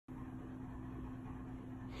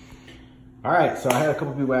All right, so I had a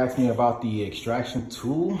couple people ask me about the extraction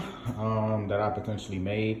tool that I potentially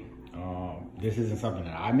made. This isn't something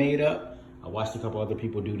that I made up. I watched a couple other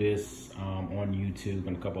people do this on YouTube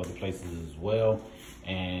and a couple other places as well.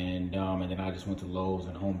 And then I just went to Lowe's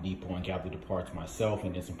and Home Depot and gathered the parts myself,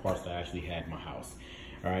 and then some parts that I actually had in my house.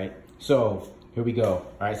 All right, so here we go.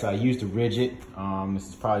 All right, so I used a rigid. This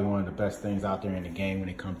is probably one of the best things out there in the game when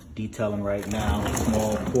it comes to detailing right now.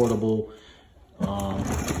 Small, portable,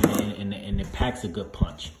 and it packs a good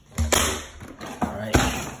punch. All right,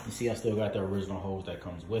 you see I still got the original hose that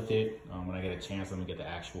comes with it. When I get a chance, let me get the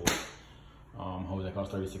actual hose that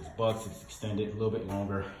costs 36 bucks. It's extended a little bit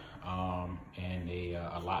longer and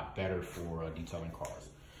a lot better for detailing cars.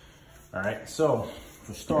 All right, so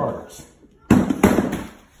for starters,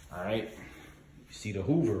 all right, you see the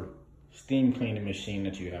Hoover steam cleaning machine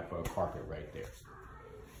that you have for a carpet right there.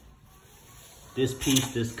 This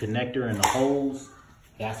piece, this connector and the hose,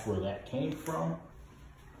 that's where that came from.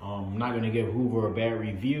 I'm not gonna give Hoover a bad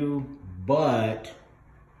review, but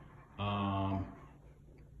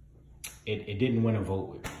it didn't win a vote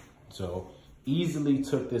with me. So easily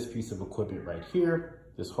took this piece of equipment right here,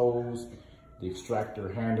 this hose, the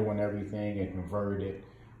extractor handle and everything, and converted it.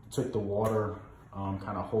 Took the water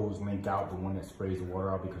kind of hose link out, the one that sprays the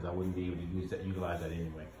water out, because I wouldn't be able to utilize that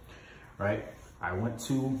anyway, right? I went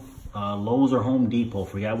to Lowe's or Home Depot,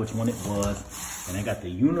 forgot which one it was, and I got the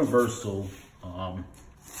universal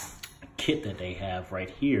kit that they have right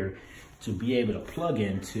here to be able to plug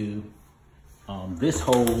into this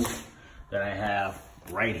hose that I have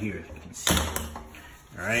right here, as you can see.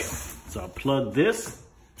 All right, so I plug this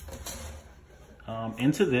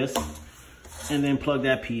into this, and then plug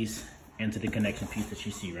that piece into the connection piece that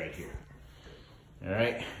you see right here. All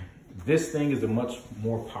right, this thing is a much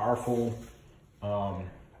more powerful,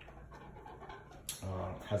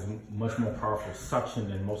 has a much more powerful suction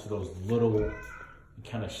than most of those little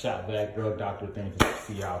kind of shop vac drug doctor things that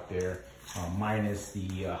you see out there, minus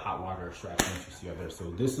the hot water extraction that you see out there. So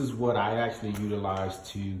this is what I actually utilize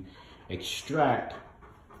to extract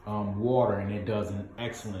water, and it does an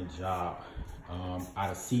excellent job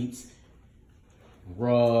out of seats,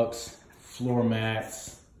 rugs, floor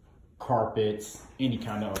mats, carpets, any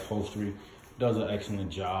kind of upholstery. Does an excellent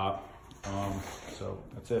job. So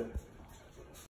that's it.